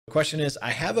question is, I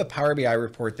have a Power BI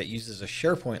report that uses a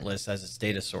SharePoint list as its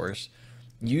data source.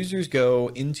 Users go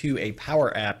into a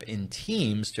Power App in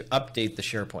Teams to update the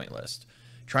SharePoint list,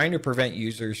 trying to prevent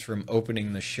users from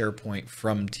opening the SharePoint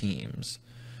from Teams.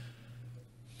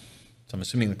 So I'm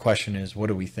assuming the question is, what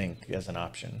do we think as an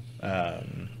option?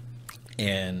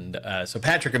 So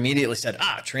Patrick immediately said,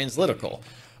 translytical.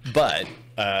 But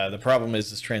the problem is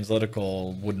this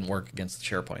translytical wouldn't work against the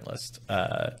SharePoint list.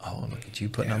 Look at you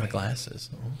putting on the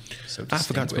glasses. Oh, so I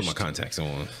forgot to put my contacts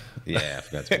on. Yeah, I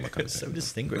forgot to put my contacts so on.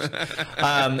 distinguished.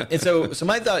 And so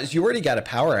my thought is, you already got a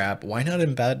Power App. Why not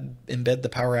embed the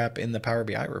Power App in the Power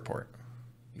BI report?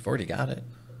 You've already got it.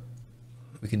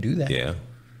 We can do that. Yeah.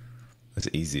 That's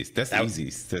the easiest. That's the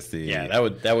easiest. That's the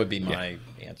that would be my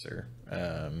answer.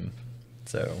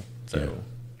 So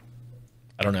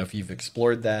I don't know if you've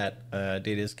explored that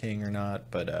data is king or not,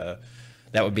 but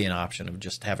that would be an option of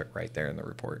just have it right there in the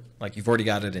report. Like, you've already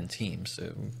got it in Teams,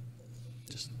 so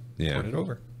just port it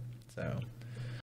over. So